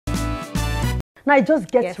Now it just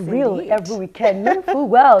gets real indeed. every weekend. Knowing full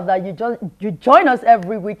well that you join us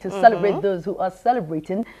every week to celebrate those who are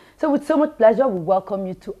celebrating. So with so much pleasure, we welcome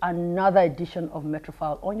you to another edition of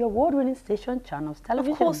Metrofile on your award-winning station, Channels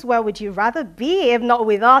Television. Of course, where would you rather be if not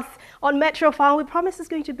with us on Metrofile? We promise it's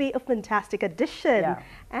going to be a fantastic edition. Yeah.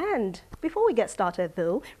 And before we get started,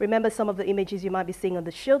 though, remember some of the images you might be seeing on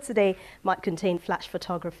the show today might contain flash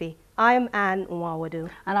photography. I am Anne Nwawadu.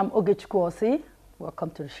 And I'm Ogechukwosi. Welcome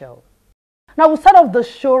to the show. Now, we'll start off the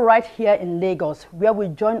show right here in Lagos, where we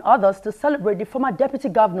join others to celebrate the former Deputy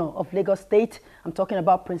Governor of Lagos State. I'm talking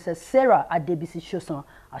about Princess Sarah Adebisi Sosan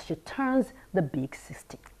as she turns the big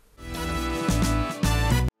 60.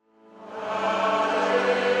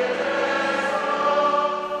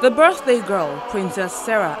 The birthday girl, Princess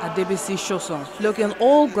Sarah Adebisi Sosan, looking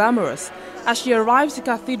all glamorous as she arrives at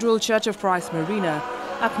Cathedral Church of Christ Marina,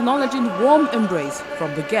 acknowledging warm embrace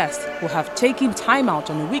from the guests who have taken time out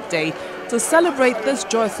on a weekday to celebrate this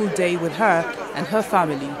joyful day with her and her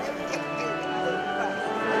family.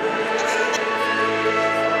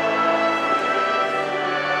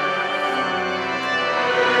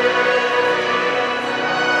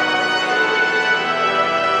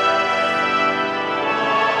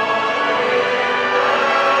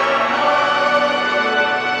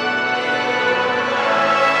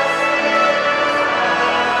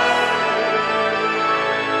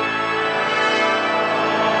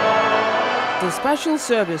 The special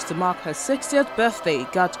service to mark her 60th birthday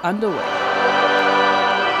got underway.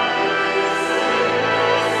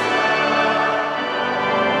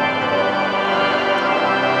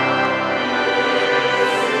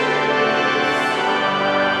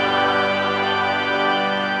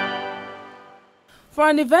 For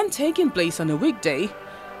an event taking place on a weekday,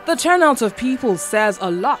 the turnout of people says a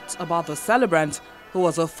lot about the celebrant, who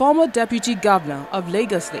was a former Deputy Governor of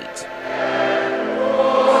Lagos State.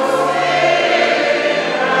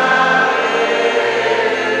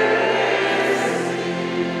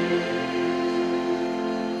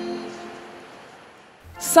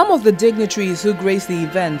 Some of the dignitaries who graced the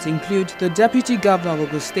event include the Deputy Governor of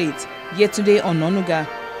Ogun State, Yetunde Ononuga,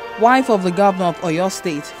 wife of the Governor of Oyo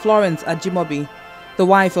State, Florence Ajimobi, the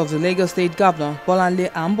wife of the Lagos State Governor, Bolanle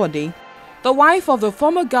Ambode, the wife of the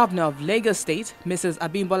former Governor of Lagos State, Mrs.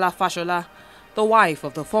 Abimbola Fashola, the wife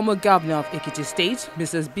of the former Governor of Ekiti State,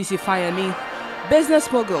 Mrs. Bisi Fayemi, business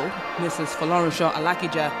mogul, Mrs. Folorunsho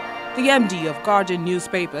Alakija, the MD of Guardian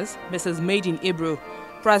Newspapers, Mrs. Maiden Ibru,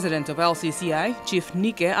 President of LCCI, Chief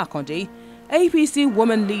Nike Akonde, APC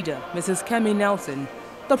Woman Leader, Mrs. Kemi Nelson,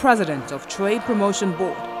 the President of Trade Promotion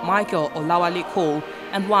Board, Michael Olawale Cole,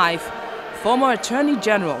 and wife, former Attorney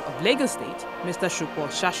General of Lagos State, Mr. Shukwo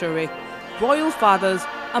Shashore, royal fathers,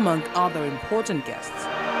 among other important guests.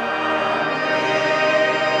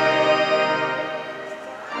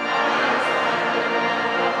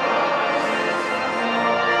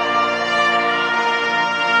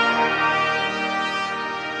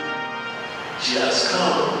 She has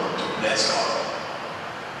come to bless God.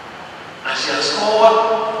 And she has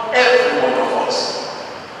called every one of us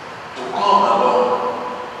to come along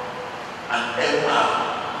and help her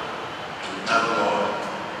to thank God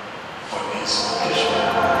for this occasion.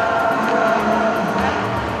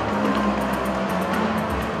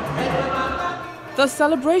 The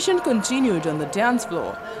celebration continued on the dance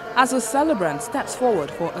floor as the celebrant steps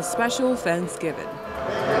forward for a special Thanksgiving.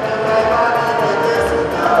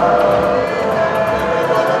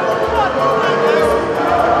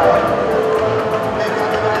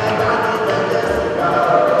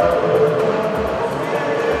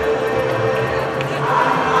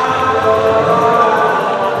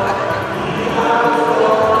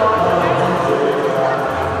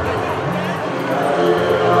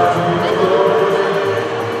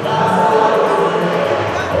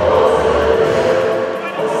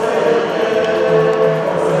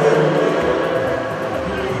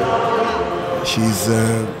 She's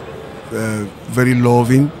very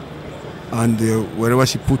loving, and wherever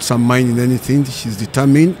she puts her mind in anything, she's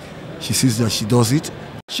determined. She sees that she does it.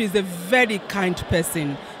 She's a very kind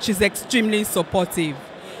person. She's extremely supportive.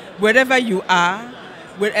 Wherever you are,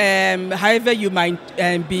 however you might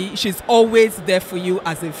be, she's always there for you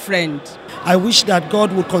as a friend. I wish that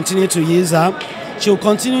God will continue to use her. She'll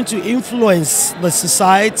continue to influence the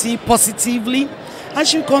society positively, and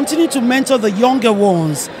she'll continue to mentor the younger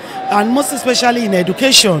ones, and most especially in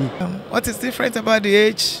education. What is different about the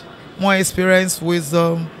age? More experience,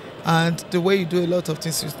 wisdom, and the way you do a lot of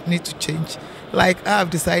things you need to change. Like I have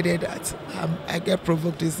decided that I get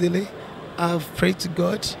provoked easily. I've prayed to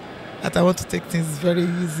God that I want to take things very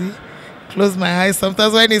easy. Close my eyes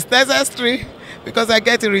sometimes when it's necessary, because I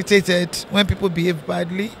get irritated when people behave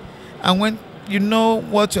badly. And when you know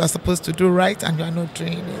what you are supposed to do right and you are not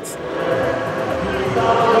doing it.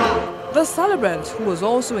 The celebrant, who was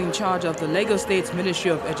also in charge of the Lagos State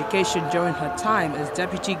Ministry of Education during her time as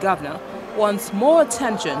Deputy Governor, wants more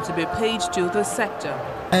attention to be paid to the sector.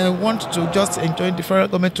 I want to just enjoin the federal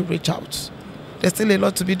government to reach out. There's still a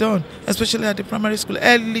lot to be done, especially at the primary school,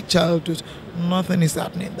 early childhood. Nothing is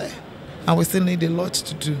happening there, and we still need a lot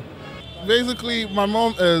to do. Basically, my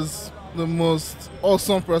mom is the most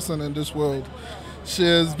awesome person in this world. She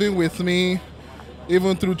has been with me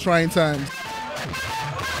even through trying times.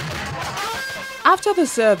 After the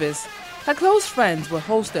service, her close friends were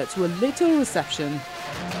hosted to a little reception.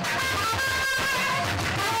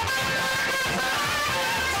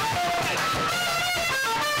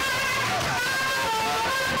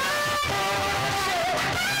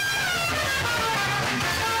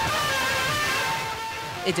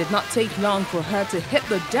 It did not take long for her to hit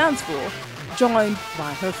the dance floor, joined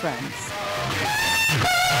by her friends.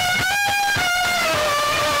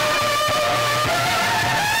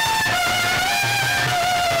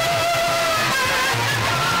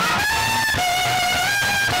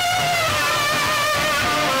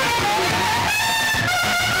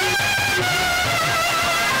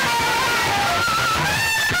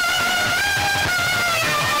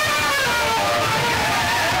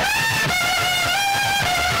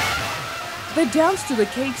 They danced to the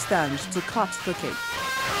cake stand to cut the cake.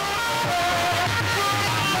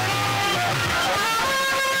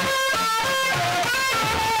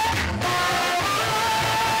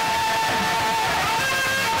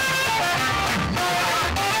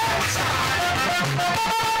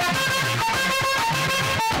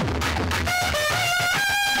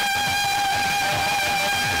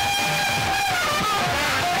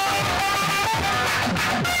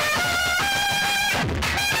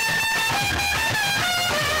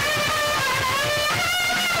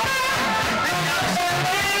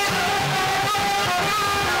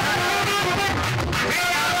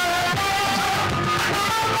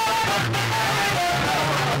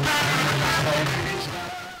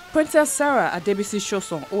 Princess Sarah Adebisi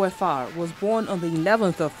Sosan, OFR, was born on the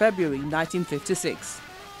 11th of February 1956.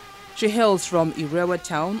 She hails from Irewa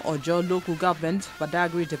Town, Ojo Local Government,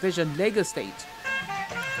 Badagry Division, Lagos State.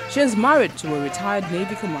 She is married to a retired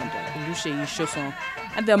Navy Commander, Oluseyi Sosan,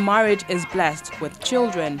 and their marriage is blessed with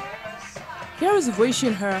children. Here is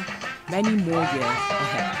wishing her many more years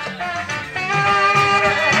ahead.